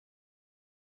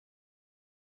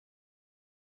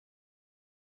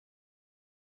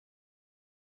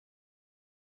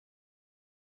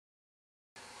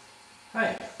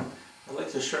Hi, I'd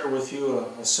like to share with you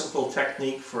a simple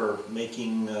technique for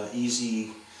making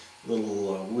easy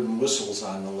little wooden whistles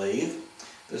on the lathe.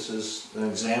 This is an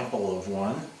example of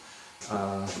one.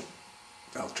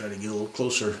 I'll try to get a little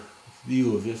closer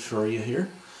view of it for you here.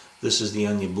 This is the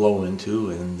end you blow into,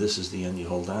 and this is the end you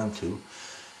hold on to.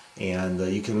 And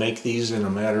you can make these in a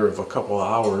matter of a couple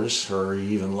hours or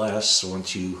even less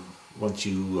once you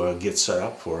get set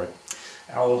up for it.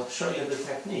 I'll show you the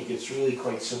technique. It's really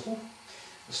quite simple.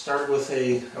 Start with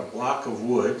a block of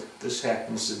wood. This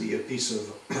happens to be a piece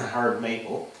of hard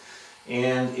maple,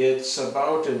 and it's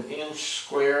about 1 inch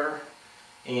square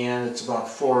and it's about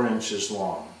 4 inches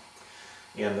long.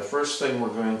 And the first thing we're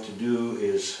going to do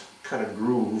is cut a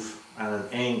groove on an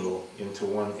angle into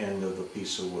one end of the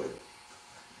piece of wood.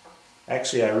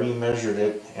 Actually, I remeasured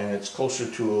it and it's closer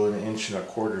to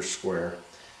 1.25 inches square.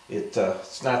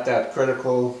 It's not that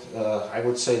critical. I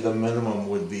would say the minimum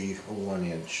would be 1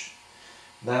 inch.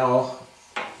 Now,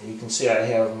 you can see I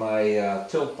have my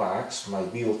tilt box, my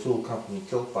Beetle Tool Company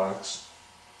tilt box,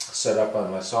 set up on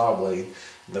my saw blade.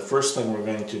 The first thing we're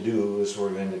going to do is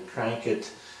we're going to crank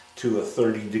it to a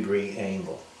 30-degree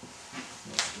angle.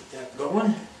 Let's get that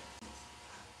going.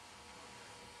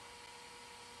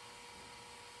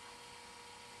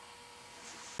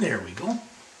 There we go.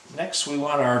 Next, we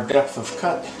want our depth of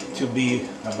cut to be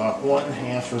about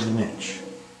 1/2 of an inch.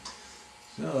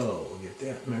 So we'll get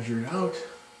that measured out.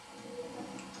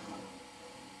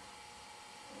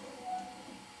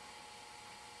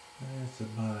 That's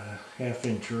about a 1/2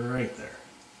 inch right there.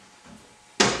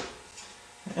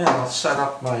 And I'll set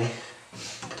up my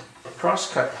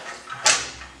crosscut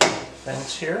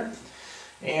fence here.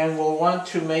 And we'll want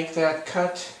to make that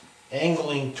cut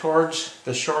angling towards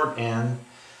the short end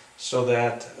so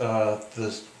that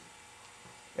the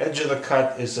edge of the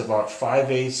cut is about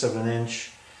 5/8 of an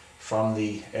inch from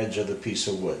the edge of the piece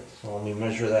of wood. So let me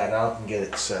measure that out and get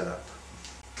it set up.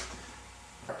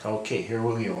 Okay, here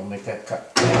we go. We'll make that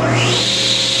cut. There's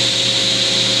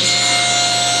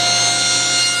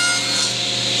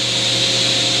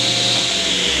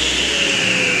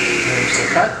the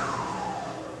cut.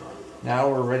 Now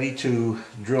we're ready to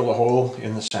drill a hole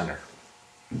in the center.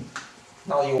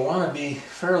 Now you want to be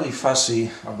fairly fussy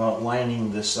about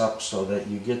lining this up so that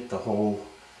you get the hole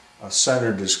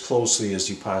centered as closely as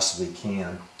you possibly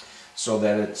can so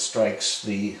that it strikes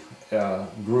the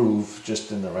groove just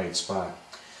in the right spot.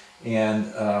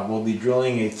 And we'll be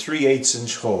drilling a 3/8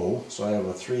 inch hole, so I have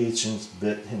a 3/8 inch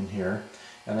bit in here,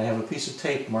 and I have a piece of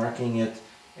tape marking it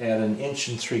at 1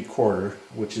 3/4 inches,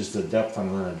 which is the depth I'm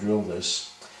going to drill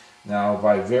this. Now,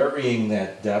 by varying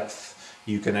that depth,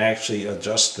 you can actually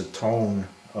adjust the tone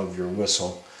of your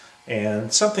whistle,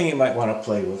 and something you might want to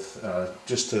play with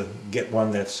just to get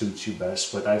one that suits you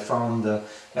best. But I found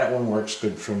that one works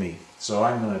good for me, so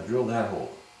I'm going to drill that hole.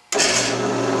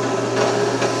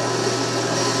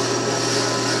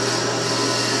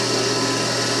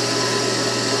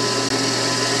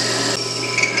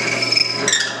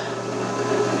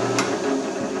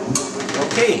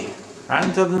 Okay,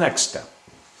 on to the next step.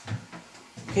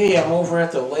 Okay, I'm over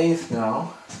at the lathe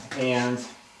now, and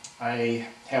I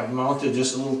have mounted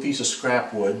just a little piece of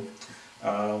scrap wood.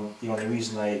 The only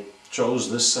reason I chose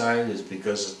this side is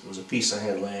because it was a piece I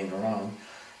had laying around.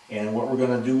 And what we're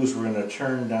going to do is we're going to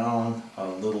turn down a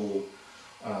little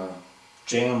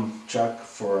jam chuck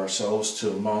for ourselves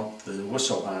to mount the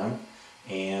whistle on,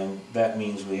 and that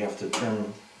means we have to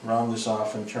round this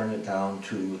off and turn it down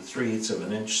to 3/8 of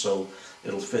an inch so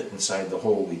it'll fit inside the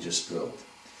hole we just drilled.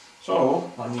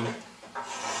 So let me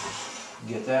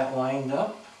get that lined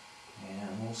up and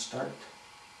we'll start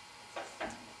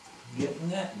getting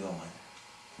that going.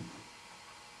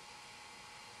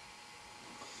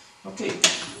 Okay.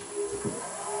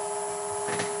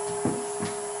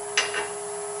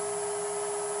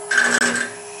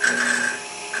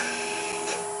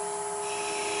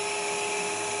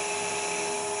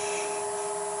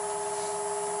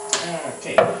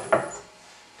 Okay,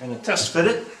 going to test fit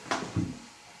it.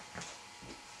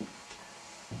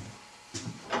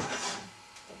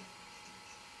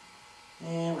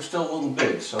 And we're still a little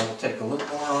big, so I'll take a little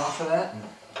more off of that and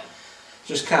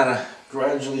just kind of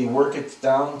gradually work it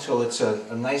down until it's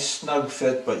a nice snug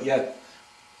fit, but yet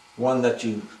one that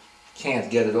you can't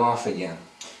get it off again.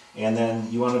 And then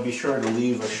you want to be sure to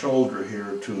leave a shoulder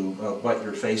here to butt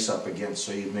your face up against,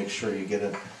 so you make sure you get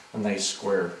a nice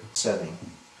square setting.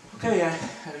 Okay,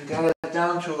 I've got it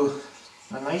down to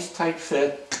a nice tight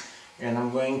fit, and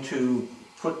I'm going to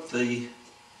put the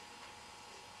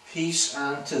piece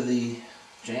onto the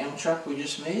jam chuck we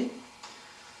just made.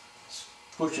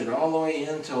 Push it all the way in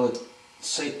until it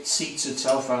seats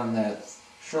itself on that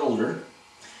shoulder,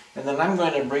 And then I'm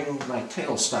going to bring my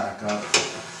tailstock up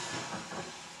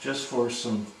just for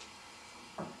some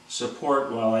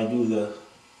support while I do the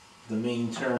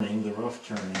main turning, the rough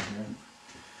turning here.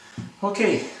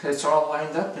 Okay, it's all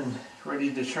lined up and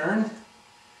ready to turn.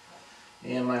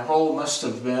 And my hole must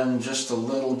have been just a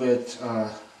little bit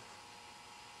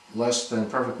less than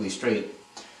perfectly straight,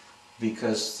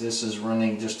 because this is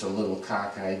running just a little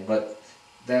cockeyed, but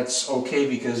that's okay,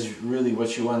 because really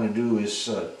what you want to do is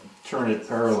turn it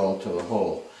parallel to the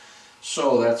hole.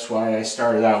 So that's why I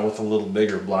started out with a little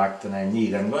bigger block than I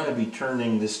need. I'm going to be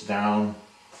turning this down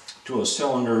to a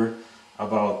cylinder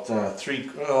about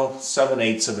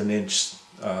 7/8 of an inch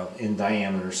in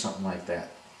diameter, something like that.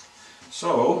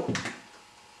 So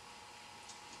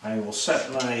I will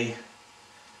set my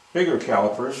bigger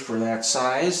calipers for that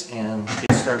size and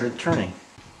get started turning.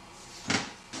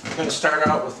 I'm going to start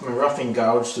out with my roughing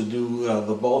gouge to do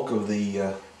the bulk of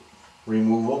the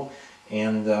removal,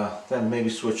 and then maybe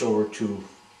switch over to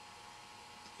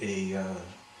a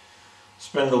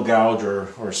spindle gouge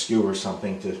or a skew or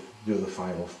something to do the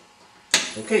final.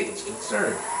 Okay, let's get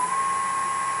started.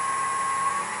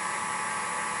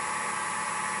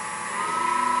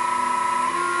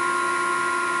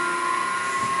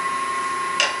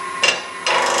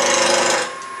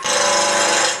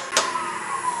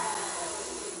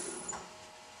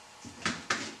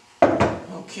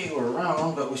 Okay, we're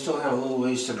around, but we still have a little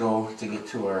ways to go to get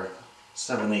to our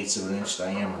 7/8 of an inch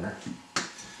diameter.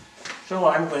 So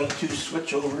I'm going to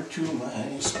switch over to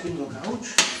my spindle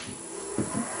gouge.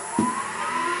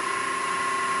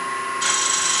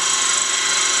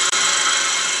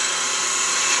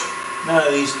 None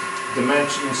of these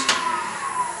dimensions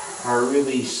are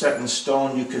really set in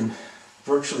stone. You can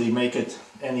virtually make it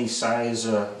any size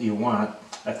you want.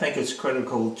 I think it's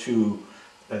critical to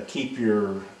keep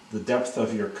the depth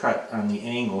of your cut on the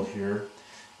angle here,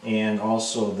 and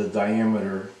also the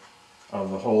diameter of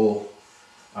the hole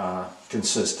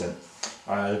consistent.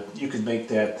 You could make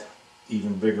that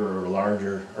even bigger or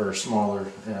larger or smaller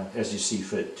as you see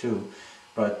fit too.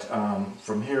 But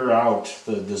from here out,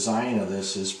 the design of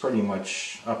this is pretty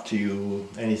much up to you.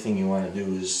 Anything you want to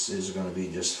do is going to be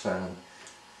just fine.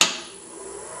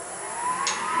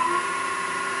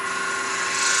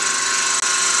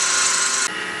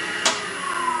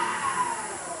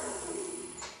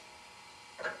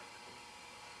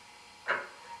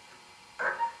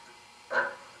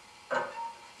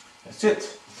 That's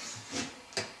it.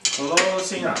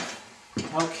 Close enough.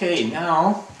 Okay,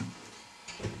 now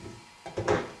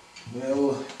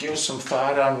we'll give some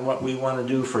thought on what we want to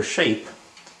do for shape.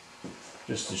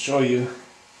 Just to show you,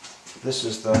 this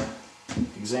is the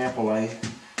example I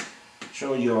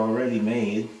showed you already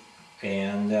made,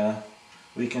 and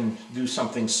we can do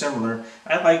something similar.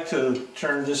 I like to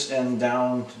turn this end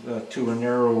down to a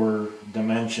narrower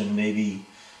dimension, maybe,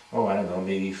 oh, I don't know,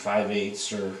 maybe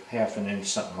 5/8 or half an inch,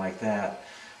 something like that.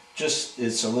 Just,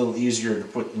 it's a little easier to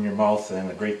put in your mouth than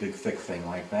a great big thick thing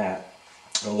like that.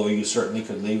 Although you certainly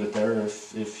could leave it there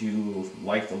if you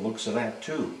like the looks of that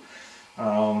too.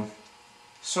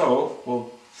 So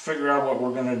we'll figure out what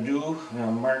we're going to do,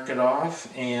 mark it off,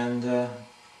 and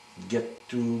get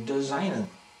to designing.